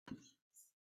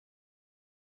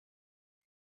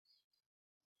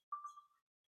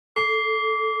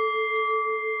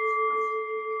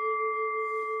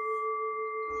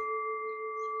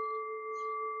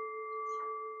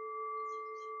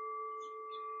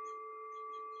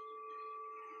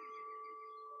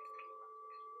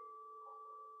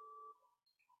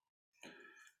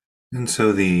And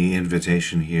so the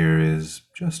invitation here is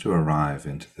just to arrive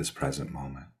into this present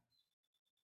moment.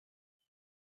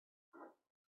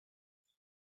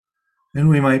 And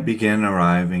we might begin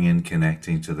arriving and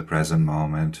connecting to the present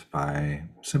moment by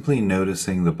simply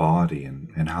noticing the body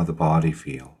and how the body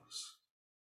feels.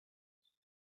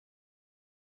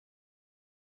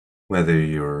 Whether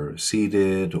you're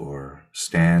seated or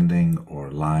standing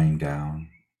or lying down,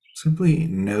 simply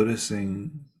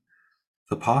noticing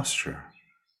the posture.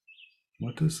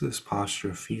 What does this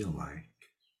posture feel like?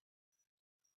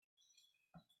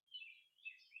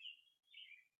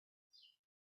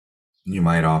 You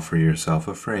might offer yourself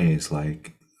a phrase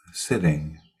like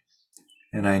sitting,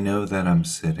 and I know that I'm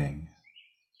sitting,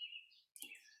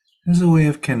 as a way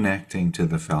of connecting to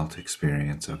the felt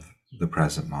experience of the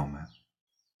present moment.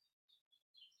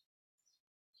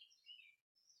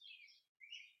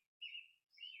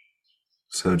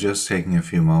 So just taking a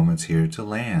few moments here to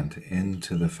land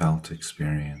into the felt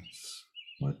experience.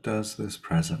 What does this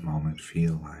present moment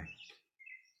feel like?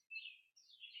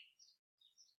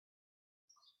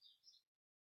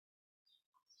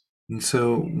 And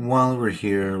so while we're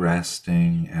here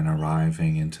resting and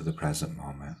arriving into the present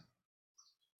moment,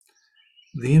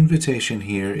 the invitation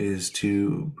here is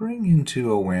to bring into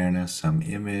awareness some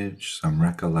image, some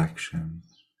recollection,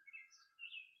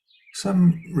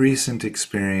 some recent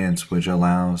experience which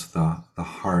allows the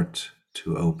heart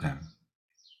to open,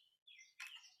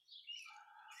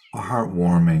 a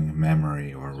heartwarming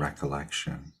memory or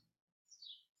recollection.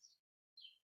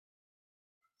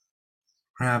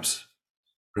 Perhaps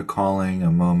recalling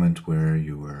a moment where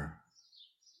you were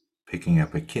picking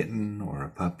up a kitten or a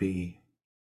puppy,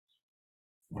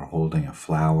 or holding a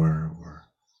flower, or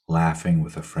laughing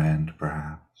with a friend,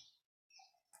 perhaps.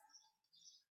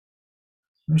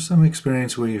 Or some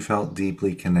experience where you felt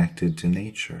deeply connected to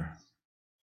nature.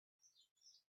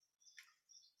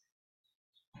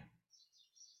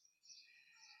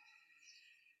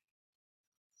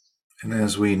 And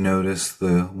as we notice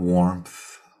the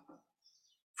warmth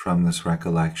from this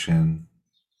recollection,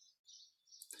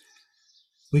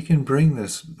 we can bring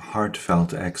this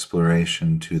heartfelt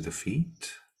exploration to the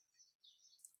feet,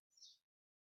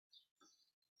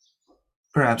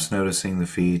 perhaps noticing the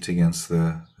feet against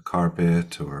the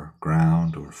carpet or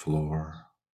ground or floor,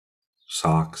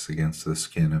 socks against the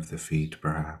skin of the feet,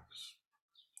 perhaps.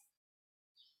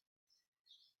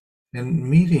 And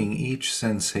meeting each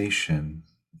sensation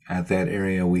at that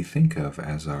area we think of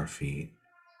as our feet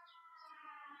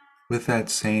with that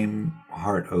same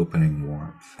heart-opening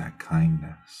warmth, that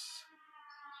kindness.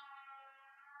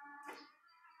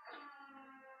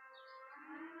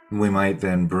 We might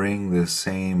then bring this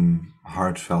same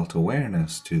heartfelt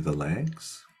awareness to the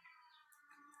legs,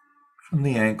 from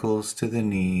the ankles to the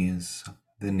knees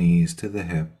to the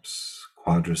hips,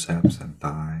 quadriceps and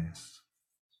thighs.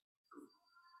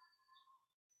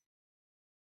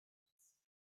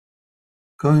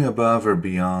 Going above or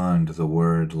beyond the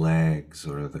word legs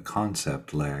or the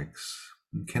concept legs,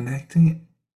 and connecting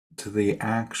to the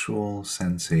actual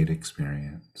sensate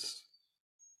experience.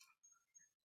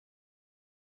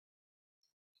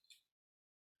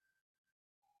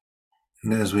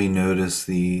 And as we notice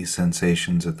the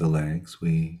sensations at the legs,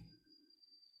 we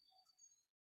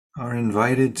are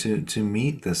invited to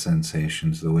meet the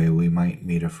sensations the way we might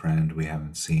meet a friend we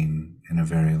haven't seen in a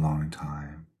very long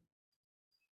time.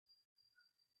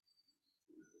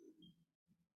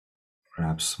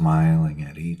 Perhaps smiling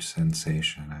at each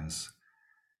sensation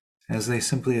as they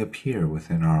simply appear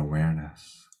within our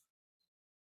awareness.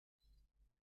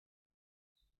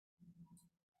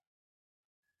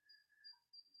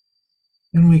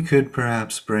 And we could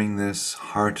perhaps bring this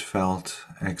heartfelt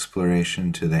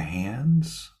exploration to the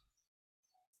hands.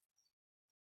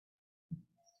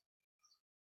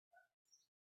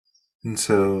 And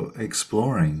so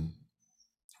exploring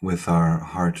with our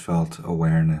heartfelt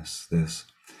awareness this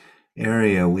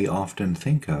area we often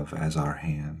think of as our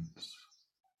hands.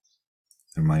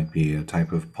 There might be a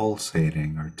type of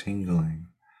pulsating or tingling,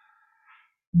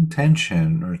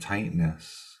 tension or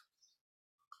tightness,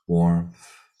 warmth,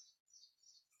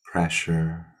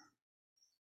 pressure,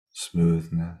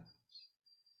 smoothness,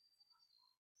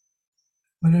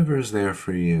 whatever is there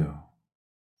for you.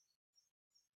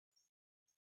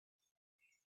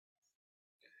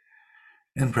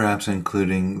 And perhaps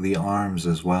including the arms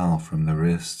as well, from the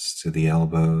wrists to the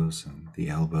elbows and the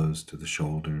elbows to the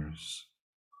shoulders.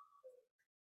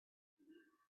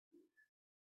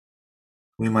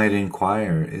 We might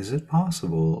inquire, is it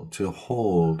possible to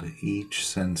hold each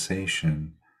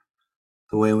sensation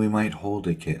the way we might hold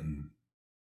a kitten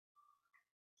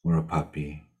or a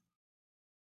puppy?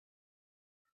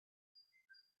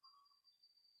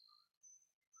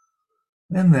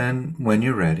 And then, when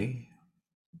you're ready,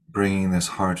 bringing this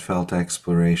heartfelt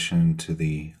exploration to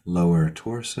the lower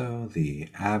torso, the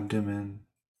abdomen,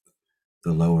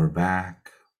 the lower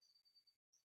back.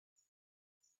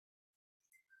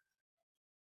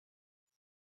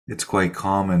 It's quite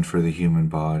common for the human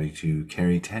body to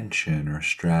carry tension or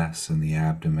stress in the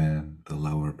abdomen, the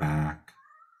lower back.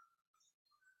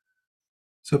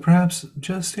 So perhaps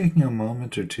just taking a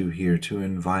moment or two here to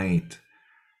invite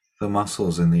the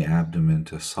muscles in the abdomen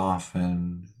to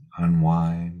soften,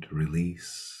 unwind,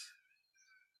 release.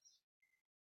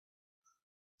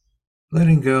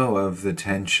 Letting go of the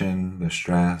tension, the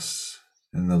stress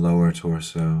in the lower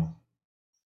torso.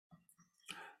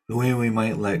 The way we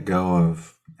might let go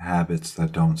of habits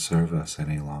that don't serve us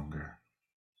any longer.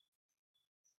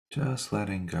 Just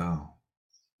letting go.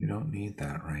 You don't need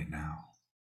that right now.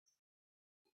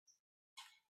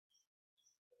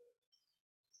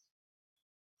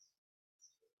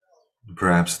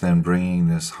 Perhaps then bringing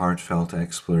this heartfelt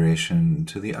exploration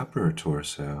to the upper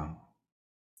torso,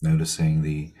 noticing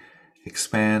the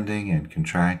expanding and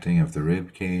contracting of the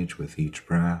rib cage with each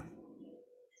breath,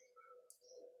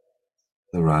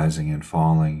 the rising and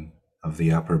falling of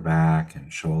the upper back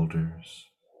and shoulders.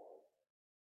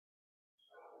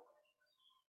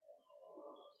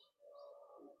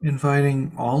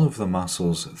 Inviting all of the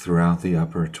muscles throughout the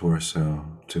upper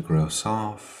torso to grow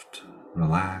soft,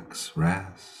 relax,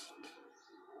 rest,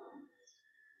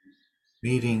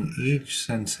 meeting each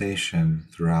sensation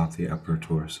throughout the upper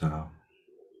torso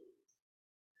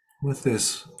with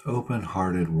this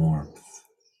open-hearted warmth.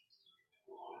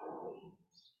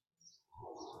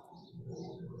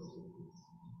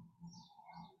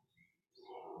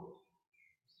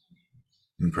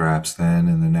 And perhaps then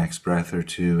in the next breath or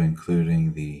two,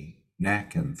 including the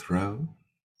neck and throat,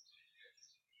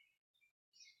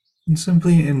 and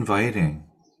simply inviting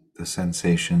the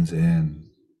sensations in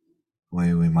the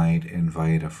way we might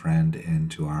invite a friend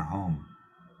into our home.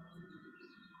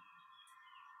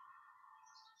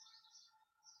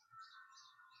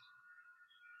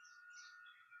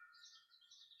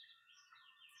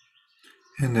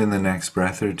 And in the next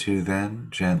breath or two, then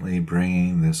gently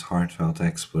bringing this heartfelt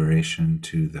exploration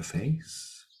to the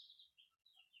face,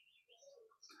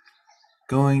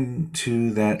 going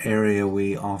to that area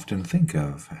we often think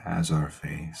of as our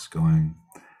face, going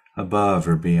above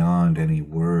or beyond any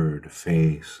word,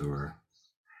 face, or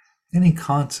any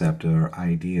concept or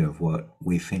idea of what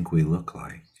we think we look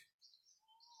like.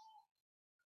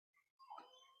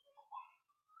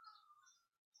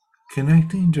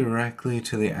 Connecting directly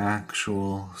to the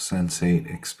actual sensate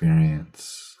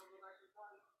experience.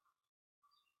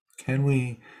 Can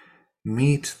we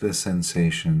meet the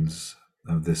sensations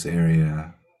of this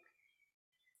area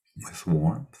with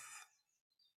warmth,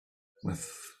 with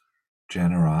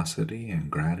generosity and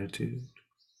gratitude,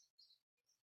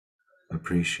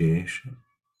 appreciation?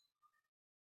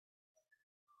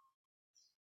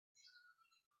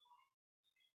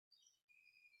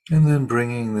 And then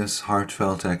bringing this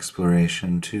heartfelt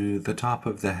exploration to the top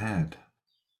of the head,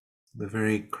 the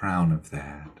very crown of the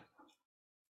head.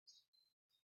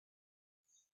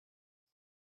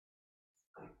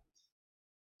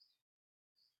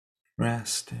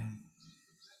 Resting,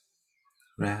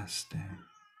 resting.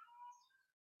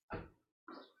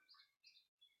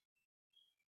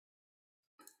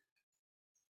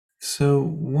 So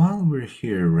while we're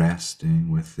here resting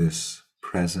with this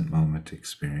present moment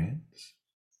experience,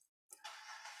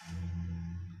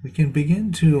 we can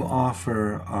begin to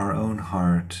offer our own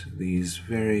heart these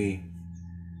very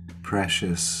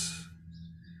precious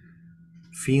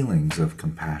feelings of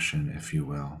compassion, if you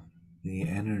will, the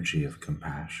energy of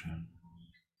compassion,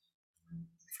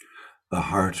 the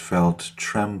heartfelt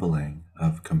trembling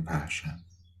of compassion.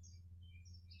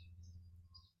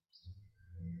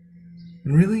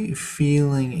 And really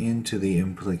feeling into the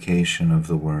implication of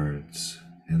the words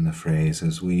in the phrase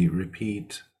as we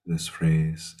repeat this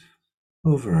phrase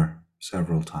over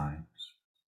several times.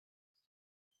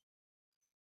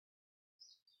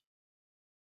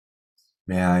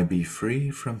 May I be free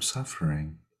from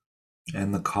suffering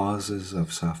and the causes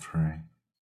of suffering.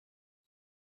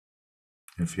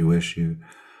 If you wish, you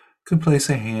could place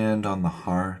a hand on the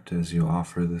heart as you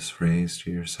offer this phrase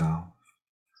to yourself.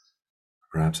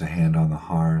 Perhaps a hand on the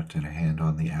heart and a hand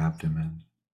on the abdomen.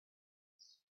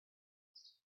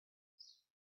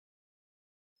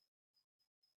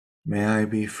 May I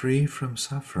be free from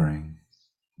suffering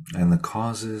and the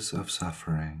causes of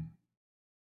suffering.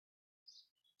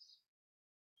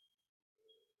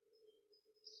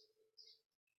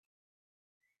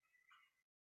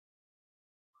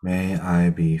 May I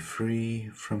be free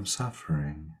from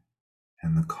suffering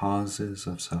and the causes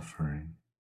of suffering.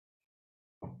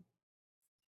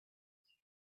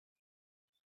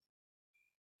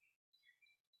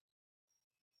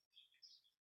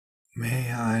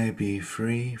 May I be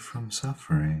free from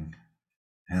suffering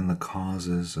and the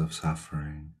causes of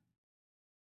suffering.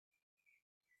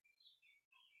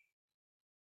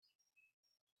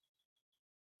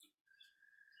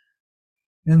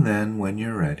 And then, when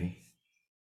you're ready,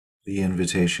 the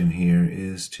invitation here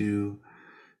is to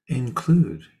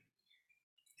include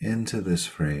into this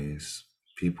phrase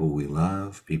people we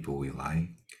love, people we like,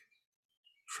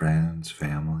 friends,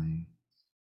 family,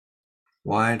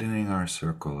 widening our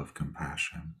circle of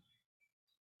compassion.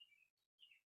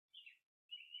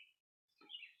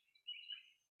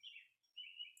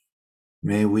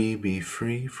 May we be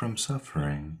free from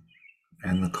suffering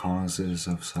and the causes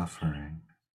of suffering.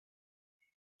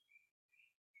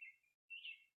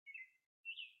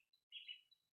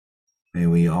 May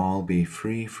we all be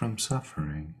free from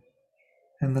suffering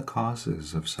and the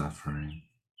causes of suffering.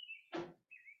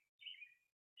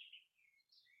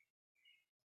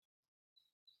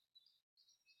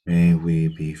 May we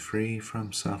be free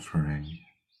from suffering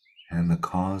and the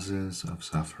causes of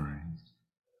suffering.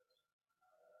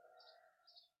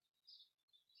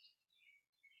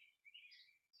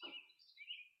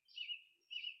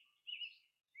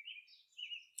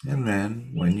 And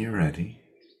then, when you're ready,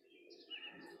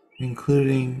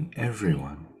 including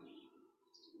everyone,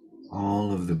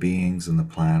 all of the beings on the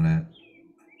planet,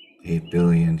 8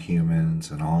 billion humans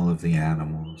and all of the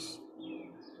animals,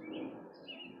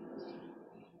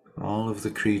 all of the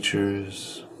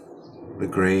creatures, the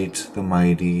great, the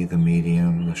mighty, the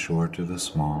medium, the short or the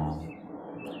small,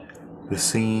 the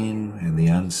seen and the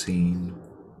unseen,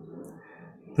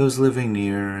 those living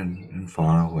near and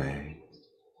far away,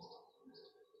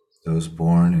 those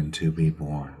born and to be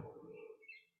born.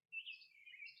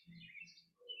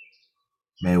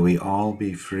 May we all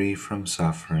be free from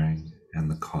suffering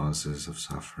and the causes of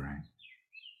suffering.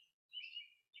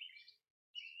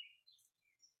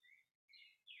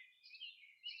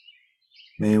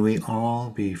 May we all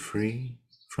be free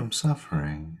from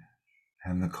suffering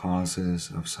and the causes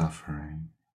of suffering.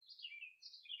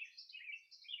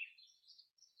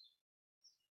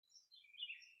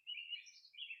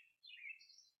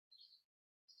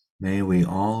 May we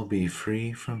all be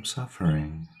free from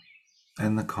suffering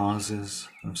and the causes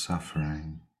of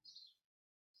suffering.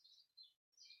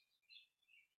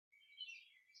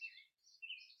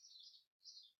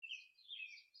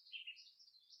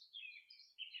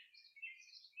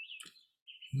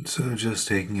 So just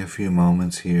taking a few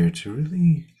moments here to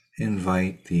really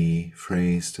invite the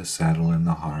phrase to settle in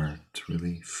the heart,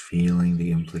 really feeling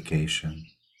the implication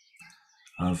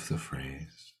of the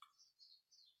phrase.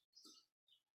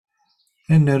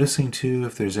 And noticing too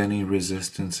if there's any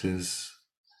resistances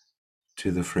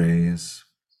to the phrase.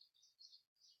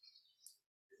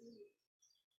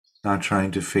 Not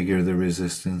trying to figure the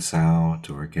resistance out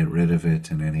or get rid of it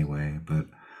in any way, but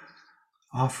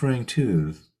offering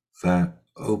too that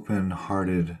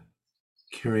open-hearted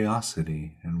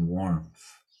curiosity and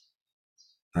warmth,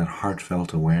 that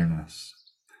heartfelt awareness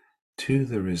to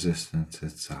the resistance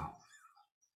itself.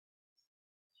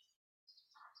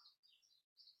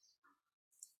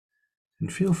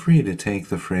 And feel free to take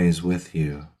the phrase with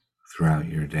you throughout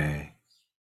your day.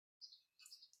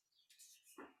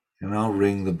 And I'll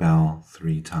ring the bell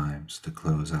 3 times to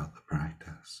close out the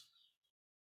practice.